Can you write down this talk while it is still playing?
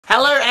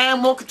Hello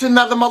and welcome to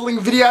another modelling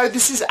video.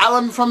 This is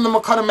Alan from the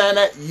Mokanaman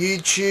at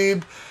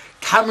YouTube,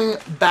 coming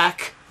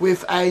back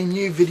with a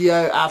new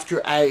video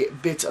after a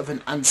bit of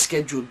an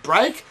unscheduled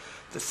break.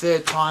 The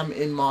third time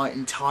in my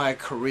entire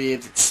career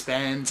that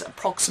spans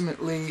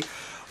approximately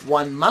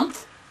 1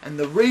 month. And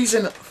the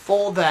reason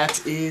for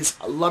that is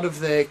a lot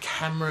of the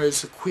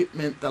cameras,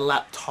 equipment, the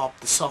laptop,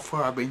 the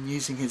software I've been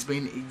using has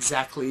been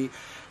exactly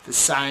the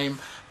same.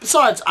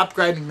 Besides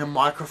upgrading the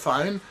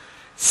microphone,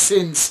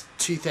 since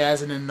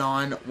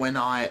 2009 when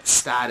I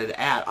started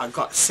out, I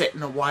got set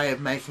in a way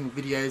of making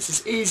videos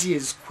as easy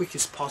as quick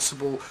as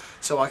possible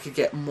so I could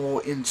get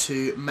more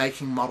into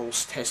making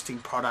models, testing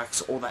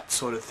products, all that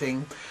sort of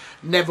thing.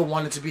 Never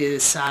wanted to be a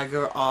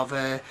saga of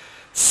a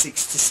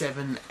 6 to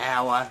 7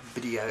 hour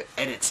video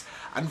edit.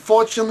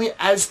 Unfortunately,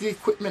 as the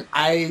equipment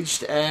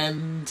aged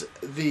and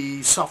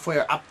the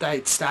software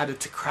updates started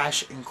to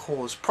crash and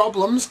cause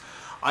problems,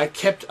 I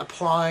kept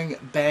applying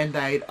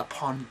band-aid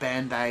upon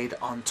band-aid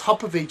on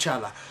top of each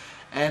other.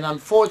 And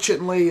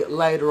unfortunately,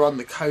 later on,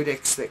 the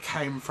codecs that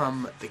came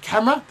from the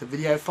camera, the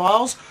video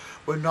files,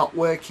 were not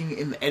working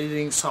in the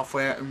editing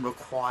software and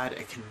required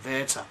a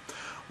converter.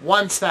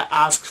 Once that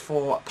asked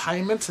for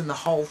payment and the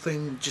whole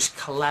thing just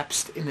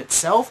collapsed in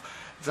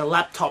itself, the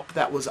laptop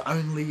that was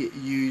only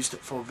used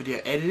for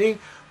video editing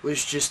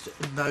was just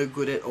no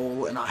good at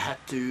all, and I had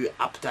to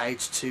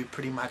update to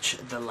pretty much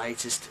the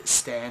latest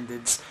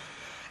standards.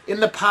 In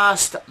the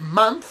past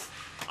month,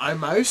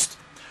 almost,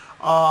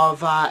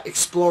 of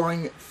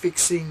exploring,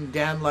 fixing,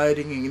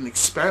 downloading and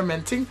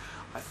experimenting,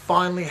 I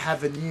finally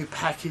have a new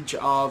package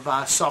of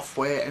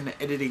software and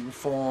editing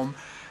form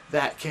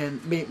that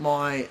can meet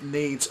my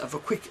needs of a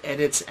quick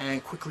edit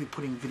and quickly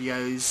putting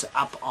videos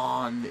up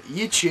on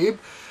YouTube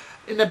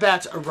in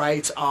about a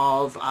rate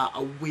of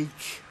a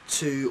week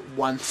to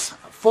once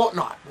a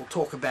fortnight. We'll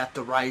talk about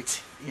the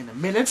rate in a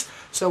minute.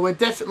 So we're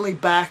definitely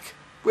back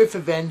with a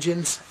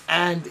vengeance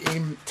and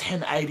in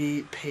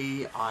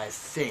 1080p, I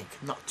think.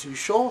 Not too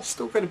sure,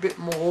 still got a bit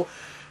more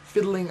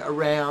fiddling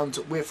around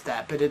with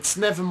that, but it's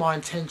never my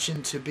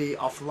intention to be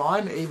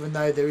offline, even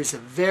though there is a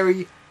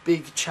very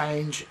big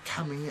change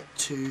coming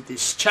to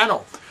this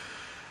channel.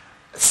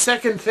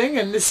 Second thing,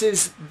 and this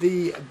is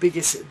the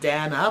biggest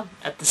downer,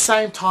 at the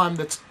same time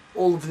that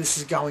all of this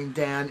is going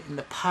down, in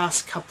the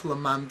past couple of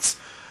months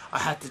I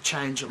had to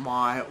change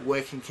my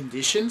working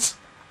conditions.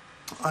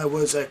 I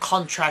was a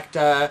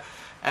contractor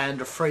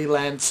and a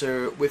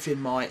freelancer within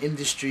my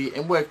industry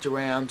and worked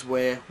around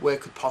where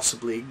work could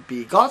possibly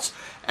be got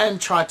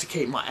and tried to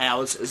keep my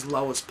hours as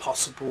low as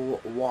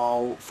possible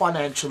while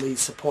financially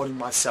supporting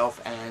myself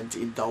and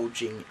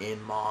indulging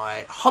in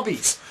my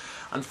hobbies.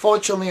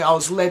 Unfortunately, I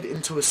was led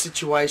into a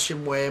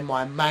situation where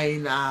my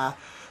main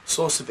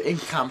source of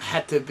income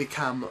had to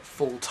become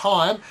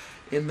full-time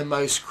in the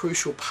most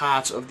crucial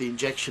part of the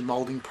injection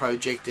molding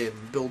project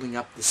and building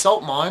up the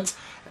salt mines,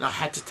 and I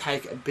had to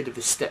take a bit of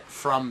a step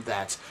from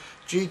that.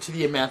 Due to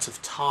the amount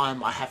of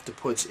time I have to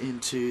put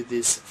into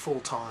this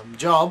full-time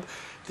job,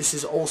 this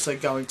is also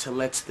going to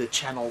let the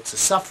channel to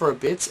suffer a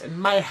bit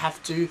and may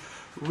have to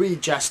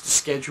readjust the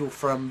schedule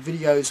from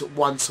videos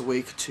once a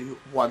week to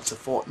once a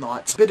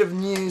fortnight. A bit of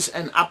news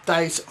and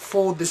update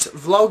for this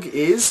vlog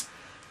is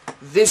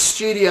this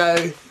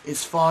studio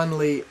is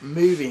finally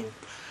moving.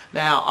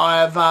 Now,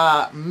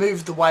 I've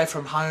moved away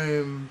from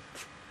home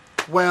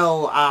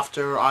well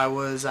after I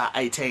was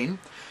 18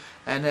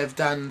 and have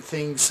done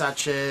things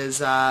such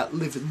as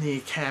live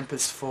near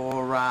campus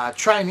for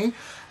training,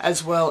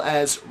 as well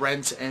as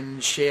rent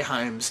and share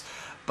homes.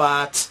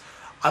 But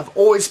I've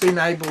always been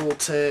able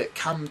to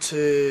come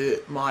to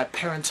my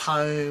parents'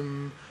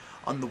 home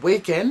on the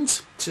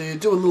weekend to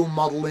do a little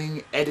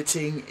modelling,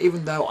 editing,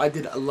 even though I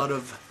did a lot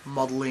of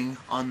modelling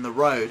on the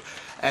road.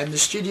 And the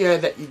studio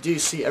that you do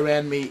see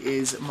around me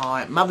is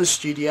my mother's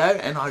studio,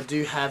 and I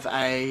do have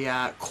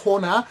a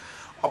corner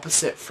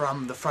opposite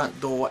from the front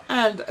door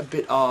and a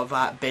bit of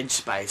bench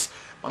space.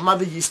 My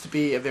mother used to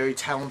be a very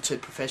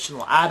talented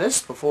professional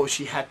artist before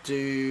she had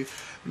to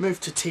move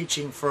to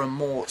teaching for a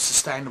more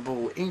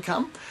sustainable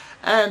income,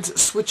 and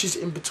switches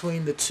in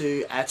between the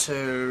two at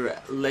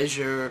her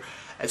leisure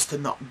as to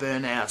not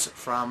burn out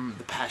from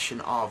the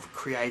passion of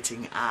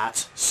creating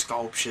art,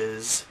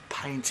 sculptures,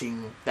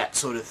 painting, that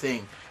sort of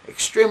thing.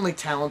 Extremely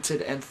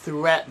talented, and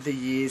throughout the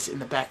years in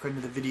the background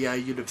of the video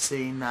you'd have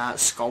seen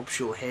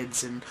sculptural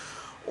heads and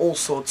all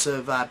sorts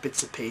of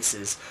bits and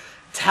pieces.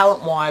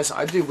 Talent wise,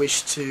 I do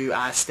wish to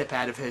step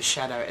out of her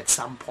shadow at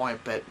some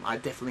point, but I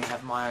definitely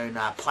have my own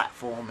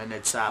platform and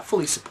it's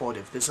fully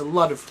supportive. There's a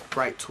lot of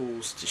great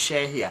tools to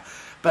share here,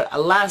 but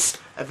alas,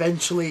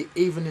 eventually,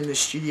 even in the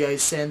studio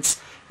sense,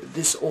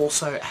 this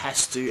also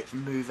has to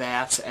move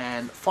out.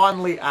 And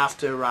finally,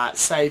 after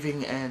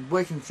saving and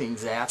working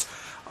things out,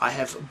 I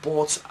have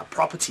bought a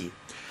property.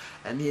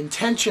 And the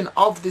intention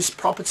of this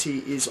property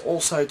is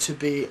also to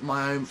be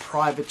my own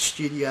private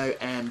studio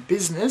and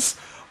business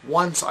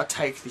once I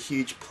take the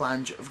huge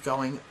plunge of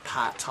going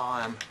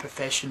part-time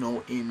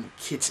professional in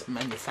kit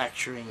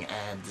manufacturing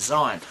and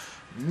design.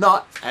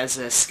 Not as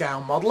a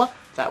scale modeler,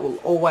 that will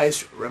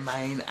always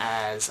remain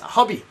as a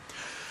hobby.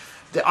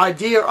 The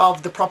idea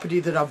of the property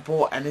that I've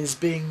bought and is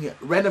being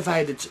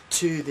renovated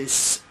to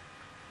this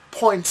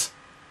point,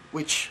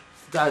 which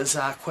does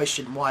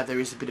question why there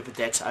is a bit of a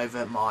debt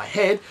over my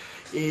head,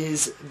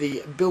 is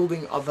the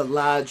building of a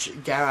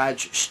large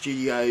garage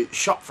studio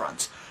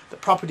shopfront. The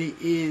property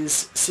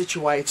is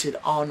situated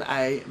on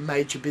a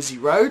major busy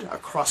road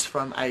across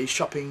from a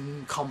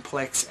shopping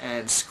complex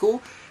and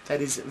school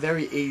that is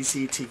very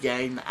easy to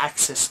gain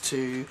access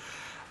to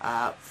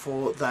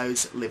for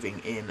those living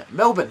in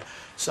Melbourne.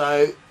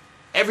 So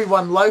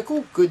everyone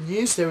local, good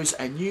news, there is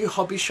a new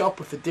hobby shop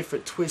with a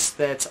different twist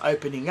that's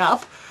opening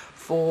up.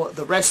 For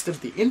the rest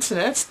of the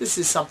internet, this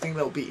is something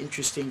that will be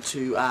interesting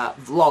to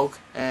vlog,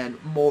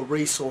 and more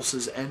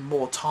resources and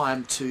more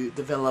time to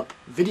develop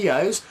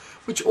videos,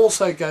 which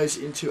also goes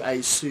into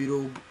a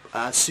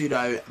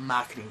pseudo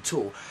marketing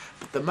tool.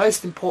 But the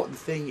most important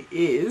thing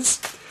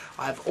is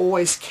I've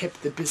always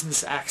kept the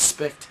business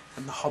aspect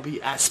and the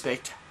hobby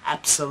aspect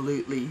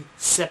absolutely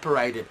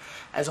separated,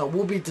 as I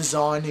will be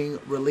designing,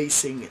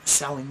 releasing,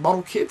 selling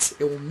model kits.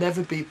 It will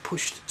never be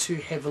pushed too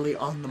heavily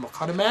on the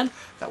Mokanaman.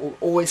 That will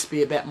always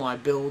be about my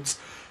builds,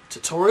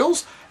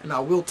 tutorials, and I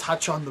will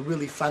touch on the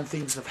really fun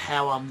things of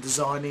how I'm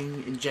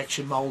designing,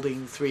 injection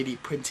molding,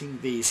 3D printing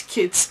these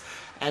kits,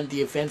 and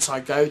the events I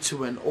go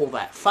to and all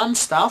that fun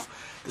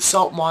stuff. The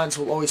salt mines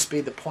will always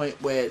be the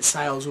point where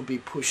sales will be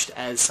pushed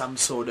as some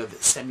sort of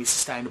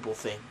semi-sustainable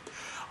thing.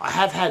 I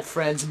have had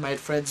friends and made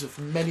friends with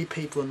many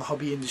people in the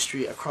hobby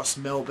industry across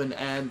Melbourne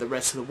and the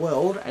rest of the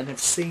world, and have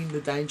seen the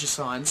danger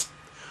signs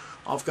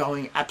of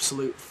going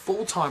absolute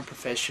full-time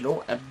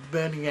professional and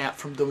burning out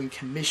from doing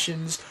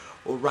commissions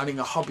or running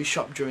a hobby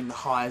shop during the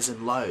highs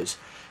and lows.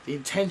 The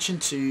intention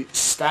to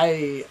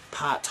stay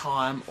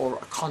part-time or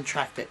a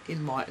contractor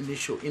in my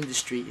initial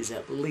industry is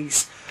at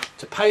least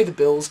to pay the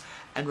bills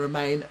and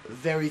remain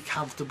very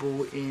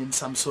comfortable in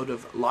some sort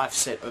of life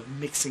set of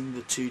mixing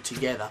the two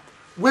together.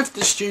 With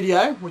the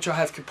studio, which I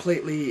have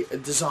completely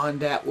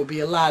designed out, will be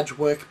a large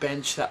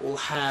workbench that will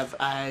have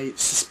a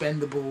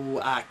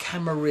suspendable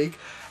camera rig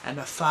and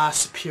a far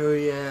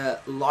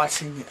superior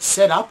lighting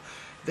setup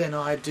than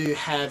I do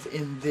have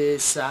in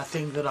this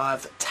thing that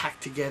I've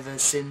tacked together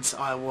since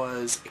I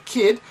was a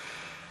kid.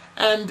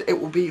 And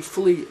it will be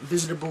fully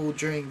visitable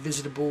during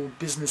visitable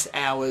business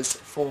hours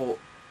for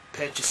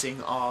purchasing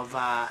of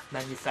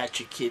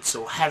manufactured kits,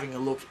 or having a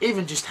look,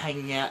 even just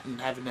hanging out and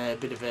having a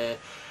bit of a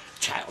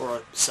chat or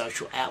a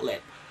social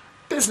outlet.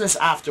 Business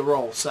after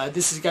all. So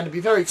this is going to be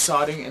very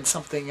exciting and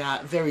something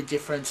very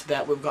different,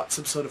 that we've got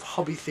some sort of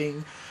hobby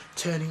thing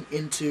turning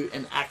into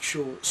an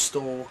actual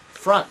store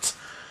front.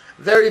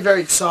 Very,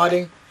 very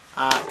exciting.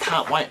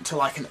 Can't wait until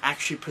I can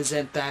actually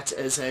present that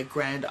as a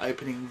grand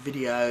opening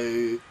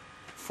video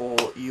for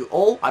you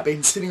all. I've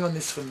been sitting on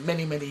this for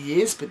many, many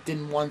years, but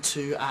didn't want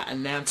to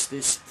announce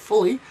this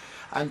fully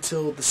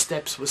until the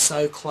steps were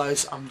so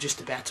close I'm just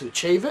about to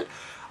achieve it.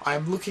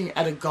 I'm looking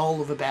at a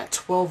goal of about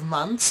 12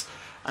 months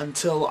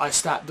until I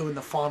start doing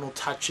the final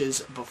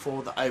touches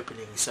before the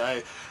opening,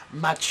 so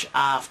much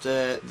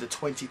after the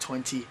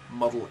 2020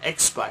 Model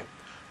Expo.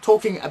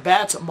 Talking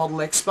about Model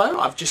Expo,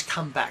 I've just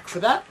come back for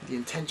that. The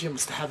intention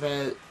was to have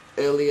an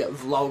earlier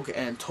vlog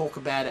and talk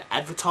about it,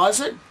 advertise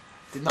it.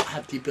 Did not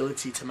have the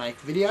ability to make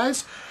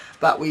videos,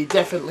 but we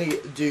definitely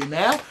do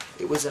now.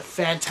 It was a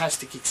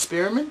fantastic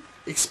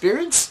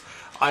experience.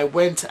 I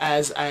went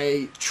as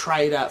a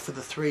trader for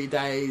the 3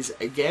 days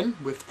again,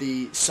 with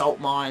the salt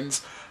mines,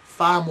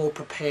 far more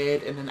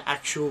prepared and an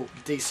actual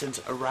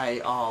decent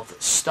array of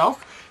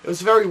stock. It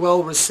was very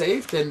well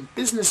received, and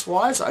business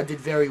wise I did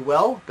very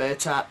well,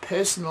 but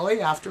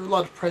personally, after a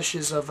lot of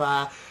pressures of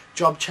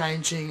job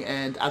changing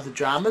and other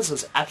dramas, it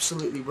was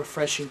absolutely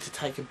refreshing to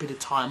take a bit of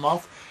time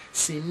off,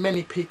 see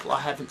many people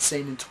I haven't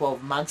seen in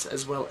 12 months,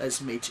 as well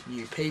as meet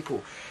new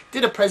people.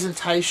 Did a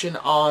presentation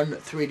on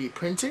 3D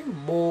printing,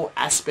 more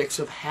aspects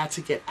of how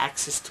to get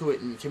access to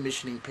it and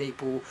commissioning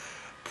people,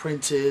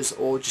 printers,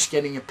 or just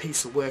getting a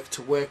piece of work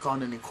to work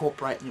on and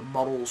incorporate in your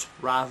models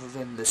rather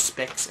than the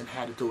specs and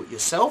how to do it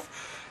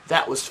yourself.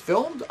 That was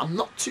filmed. I'm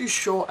not too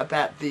sure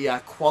about the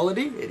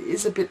quality. It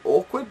is a bit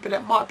awkward, but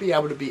it might be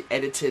able to be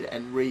edited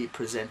and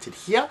re-presented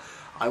here.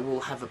 I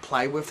will have a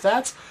play with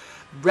that.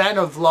 Ran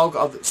a vlog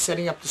of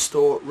setting up the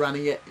store,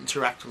 running it,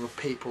 interacting with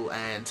people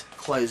and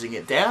closing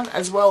it down,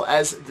 as well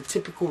as the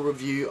typical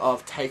review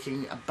of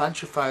taking a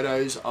bunch of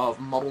photos of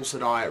models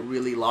that I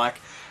really like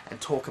and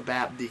talk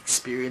about the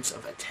experience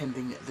of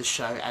attending the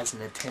show as an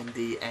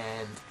attendee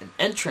and an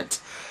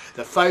entrant.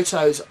 The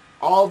photos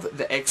of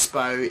the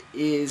expo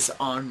is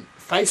on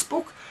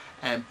Facebook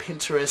and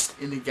Pinterest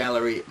in the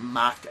gallery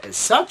marked as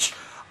such.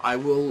 I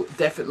will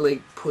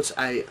definitely put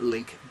a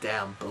link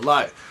down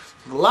below.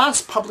 The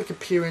last public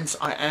appearance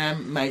I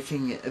am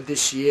making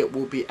this year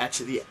will be at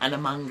the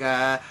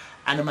Anamanga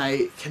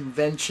Anime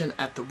Convention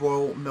at the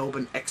Royal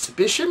Melbourne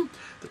Exhibition,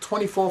 the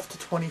 24th to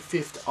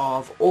 25th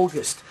of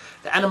August.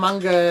 The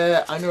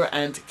Anamanga owner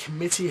and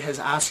committee has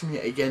asked me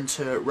again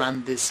to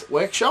run this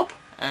workshop,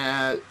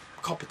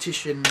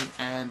 competition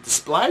and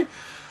display.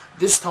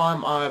 This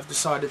time I've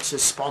decided to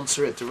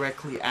sponsor it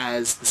directly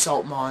as the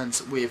Salt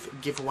Mines with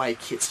giveaway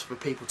kits for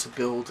people to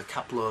build a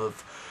couple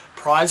of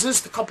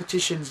prizes. The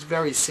competition is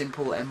very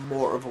simple and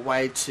more of a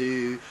way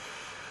to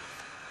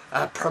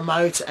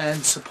promote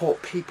and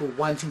support people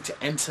wanting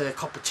to enter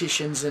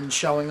competitions and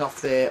showing off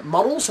their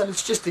models, and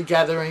it's just a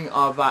gathering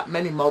of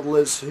many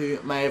modelers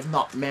who may have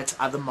not met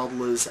other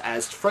modelers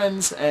as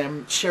friends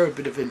and share a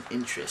bit of an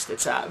interest.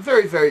 It's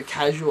very, very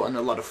casual and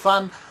a lot of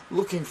fun.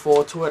 Looking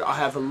forward to it. I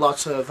have a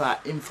lot of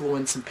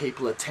influence and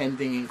people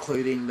attending,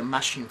 including the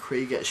Mushing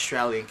Krieger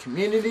Australian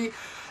community,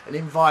 an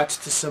invite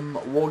to some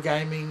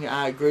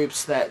wargaming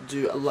groups that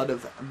do a lot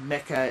of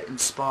mecha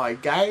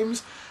inspired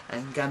games,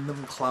 and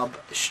Gundam Club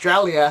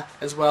Australia,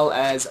 as well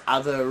as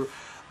other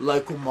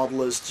local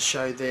modelers to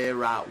show their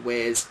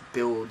wares,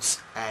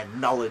 builds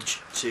and knowledge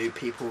to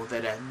people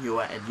that are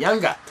newer and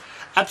younger.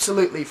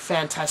 Absolutely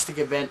fantastic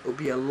event. It will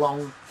be a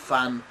long,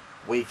 fun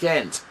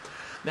weekend.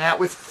 Now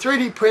with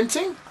 3D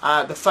printing,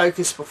 the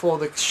focus before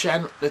the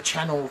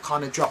channel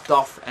kind of dropped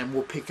off and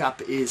will pick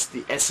up is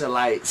the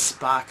SLA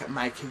Spark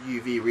Maker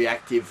UV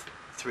Reactive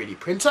 3D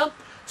printer.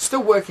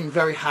 Still working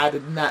very hard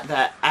in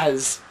that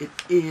as it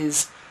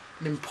is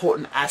an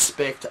important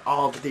aspect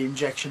of the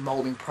injection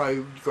molding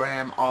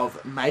program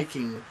of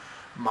making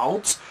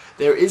molds.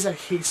 There is a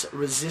heat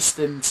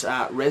resistant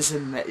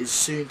resin that is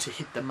soon to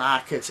hit the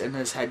market and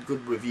has had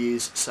good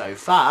reviews so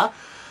far.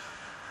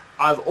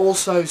 I've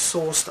also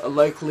sourced a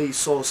locally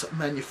sourced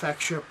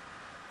manufacturer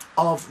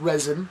of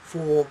resin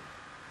for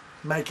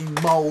making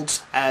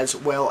molds as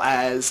well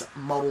as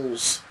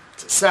models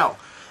to sell.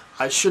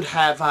 I should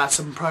have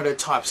some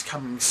prototypes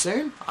coming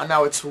soon. I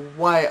know it's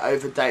way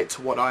over date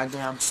to what I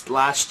announced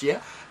last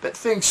year, but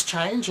things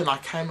change and I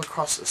came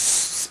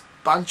across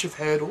a bunch of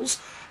hurdles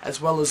as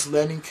well as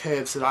learning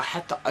curves that I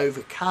had to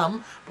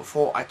overcome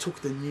before I took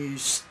the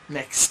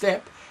next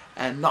step,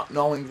 and not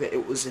knowing that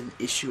it was an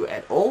issue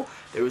at all.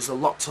 There is a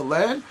lot to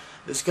learn.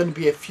 There's going to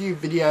be a few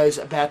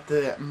videos about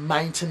the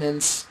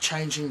maintenance,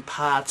 changing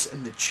parts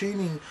and the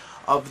tuning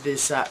of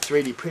this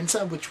 3D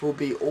printer, which will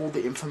be all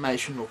the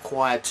information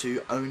required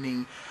to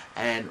owning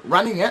and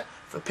running it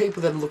for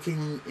people that are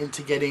looking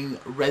into getting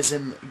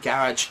resin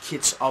garage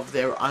kits of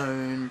their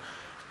own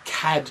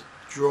CAD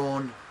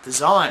drawn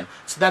design.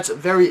 So that's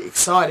very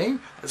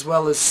exciting, as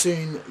well as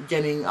soon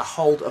getting a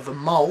hold of a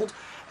mold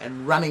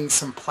and running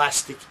some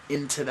plastic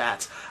into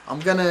that.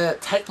 I'm going to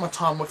take my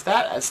time with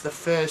that, as the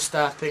first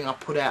thing I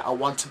put out I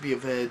want to be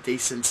of a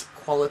decent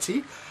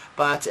quality,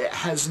 but it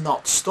has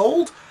not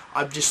stalled.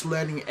 I'm just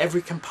learning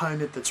every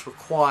component that's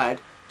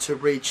required to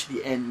reach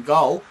the end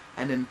goal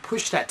and then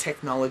push that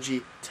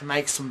technology to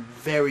make some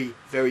very,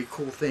 very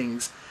cool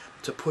things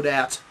to put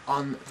out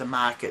on the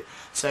market.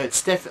 So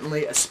it's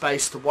definitely a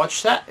space to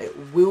watch that. It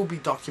will be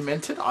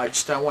documented. I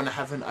just don't want to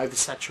have an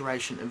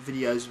oversaturation of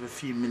videos of a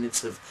few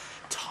minutes of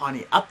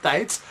tiny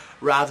updates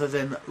rather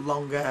than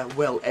longer,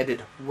 well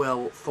edited,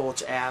 well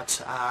thought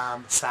out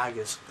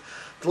sagas.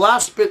 The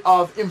last bit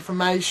of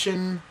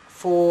information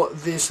for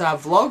this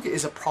vlog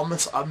is a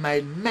promise I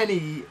made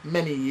many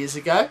years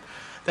ago.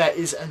 That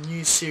is a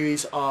new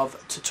series of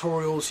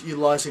tutorials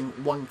utilizing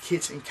one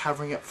kit and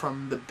covering it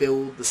from the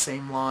build, the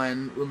seam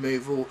line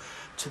removal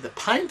to the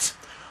paint.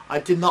 I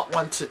did not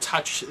want to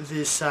touch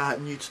this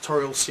new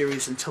tutorial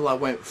series until I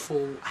went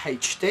full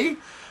HD.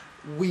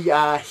 We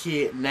are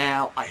here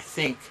now, I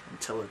think,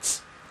 until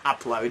it's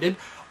uploaded.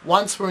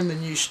 Once we're in the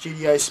new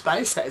studio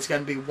space, that is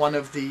going to be one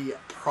of the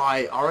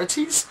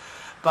priorities,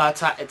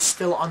 but it's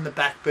still on the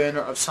back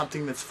burner of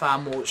something that's far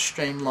more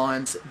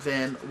streamlined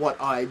than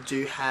what I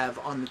do have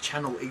on the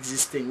channel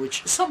existing,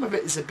 which some of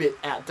it is a bit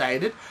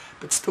outdated,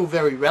 but still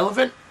very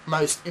relevant.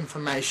 Most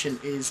information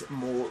is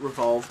more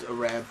revolved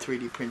around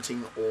 3D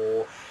printing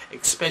or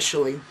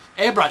especially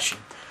airbrushing.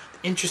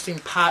 Interesting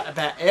part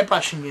about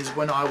airbrushing is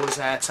when I was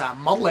at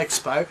Model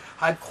Expo,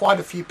 I had quite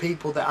a few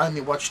people that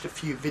only watched a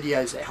few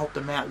videos that helped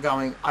them out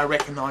going, I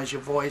recognise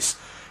your voice,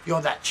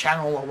 you're that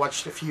channel I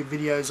watched a few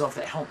videos of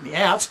that helped me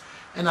out,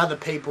 and other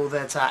people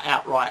that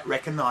outright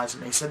recognise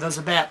me. So there's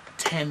about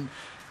 10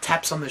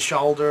 taps on the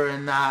shoulder,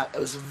 and it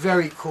was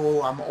very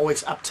cool. I'm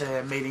always up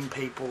to meeting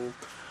people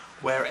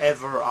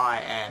wherever I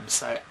am.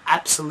 So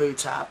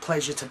absolute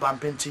pleasure to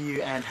bump into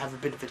you and have a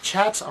bit of a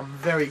chat. I'm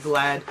very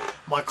glad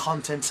my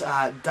content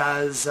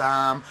does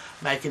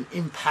make an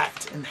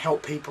impact and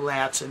help people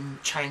out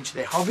and change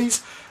their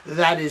hobbies.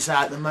 That is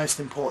the most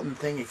important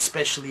thing,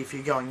 especially if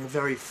you're going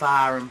very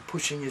far and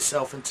pushing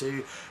yourself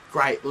into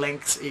great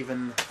lengths,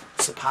 even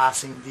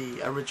surpassing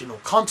the original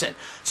content.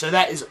 So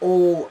that is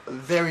all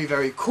very,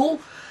 very cool.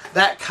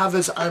 That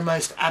covers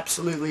almost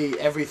absolutely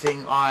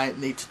everything I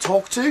need to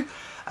talk to.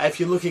 If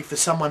you're looking for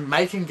someone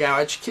making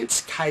garage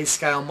kits,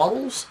 K-Scale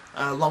Models,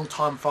 a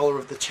long-time follower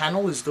of the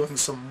channel, is doing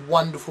some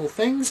wonderful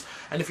things.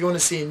 And if you want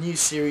to see a new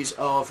series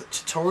of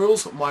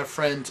tutorials, my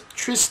friend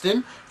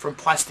Tristan from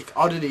Plastic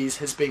Oddities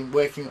has been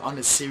working on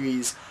a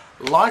series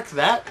like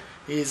that.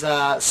 His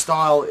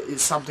style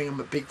is something I'm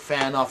a big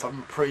fan of, I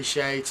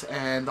appreciate,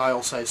 and I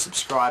also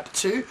subscribe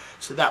to.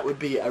 So that would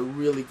be a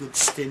really good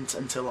stint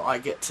until I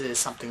get to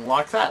something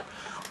like that.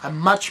 I'm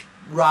much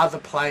rather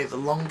play the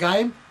long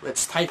game.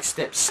 Let's take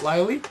steps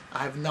slowly. I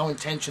have no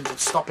intentions of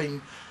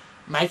stopping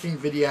making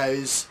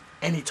videos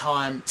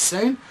anytime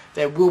soon.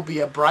 There will be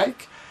a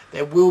break.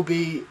 There will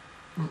be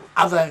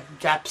other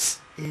gaps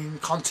in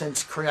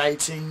content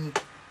creating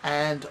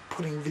and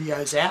putting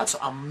videos out.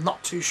 I'm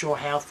not too sure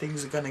how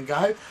things are going to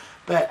go,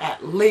 but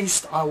at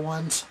least I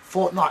want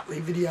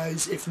fortnightly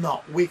videos, if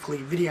not weekly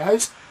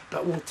videos,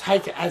 but we'll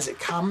take it as it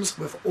comes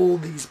with all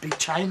these big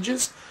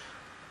changes.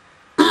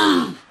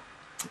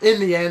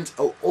 In the end,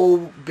 it'll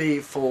all be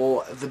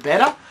for the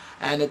better,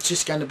 and it's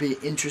just going to be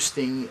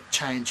interesting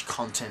change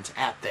content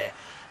out there.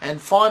 And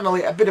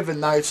finally, a bit of a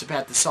note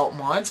about the salt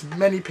mines.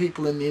 Many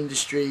people in the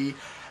industry,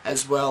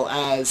 as well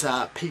as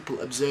people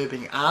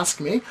observing,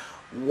 ask me,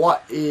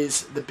 what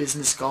is the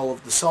business goal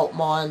of the salt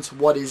mines?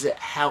 What is it?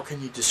 How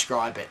can you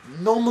describe it?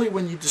 Normally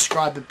when you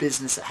describe a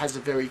business, it has a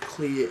very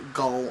clear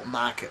goal,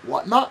 market,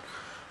 whatnot.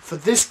 For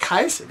this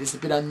case, it is a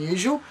bit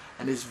unusual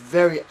and is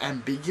very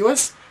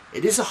ambiguous.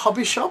 It is a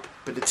hobby shop,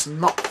 but it's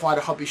not quite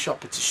a hobby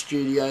shop. It's a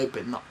studio,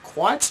 but not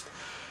quite.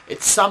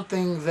 It's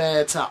something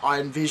that I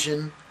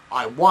envision,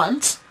 I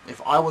want, if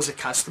I was a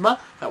customer.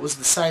 That was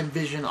the same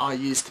vision I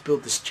used to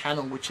build this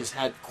channel, which has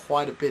had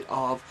quite a bit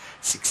of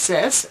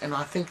success. And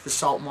I think the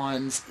salt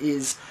mines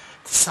is,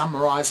 to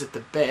summarise it the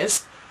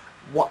best,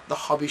 what the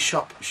hobby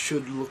shop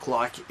should look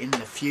like in the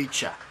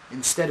future.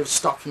 Instead of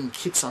stocking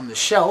kits on the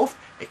shelf,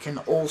 it can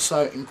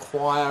also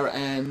inquire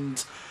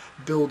and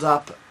build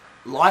up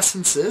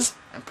licenses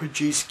and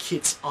produce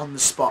kits on the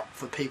spot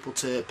for people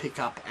to pick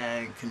up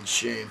and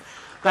consume.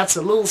 That's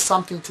a little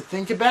something to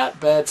think about,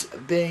 but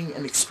being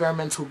an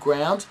experimental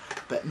ground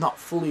but not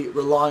fully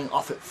relying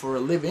off it for a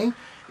living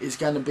is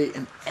going to be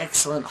an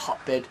excellent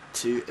hotbed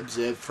to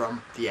observe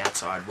from the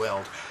outside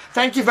world.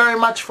 Thank you very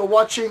much for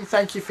watching.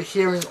 Thank you for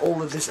hearing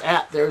all of this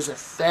out. There is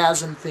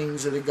 1,000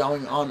 things that are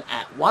going on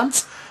at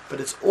once, but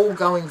it's all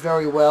going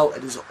very well.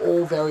 It is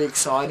all very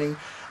exciting,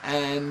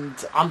 and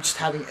I'm just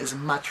having as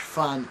much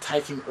fun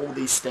taking all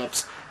these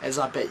steps as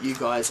I bet you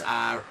guys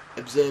are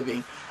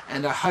observing.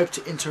 And I hope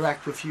to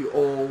interact with you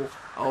all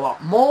a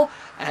lot more,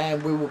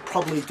 and we will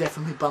probably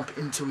definitely bump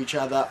into each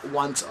other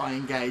once I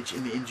engage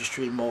in the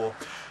industry more.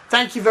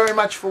 Thank you very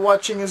much for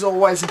watching. As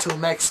always, until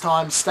next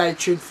time, stay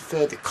tuned for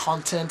further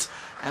content,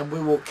 and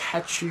we will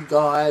catch you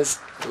guys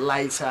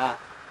later.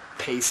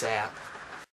 Peace out.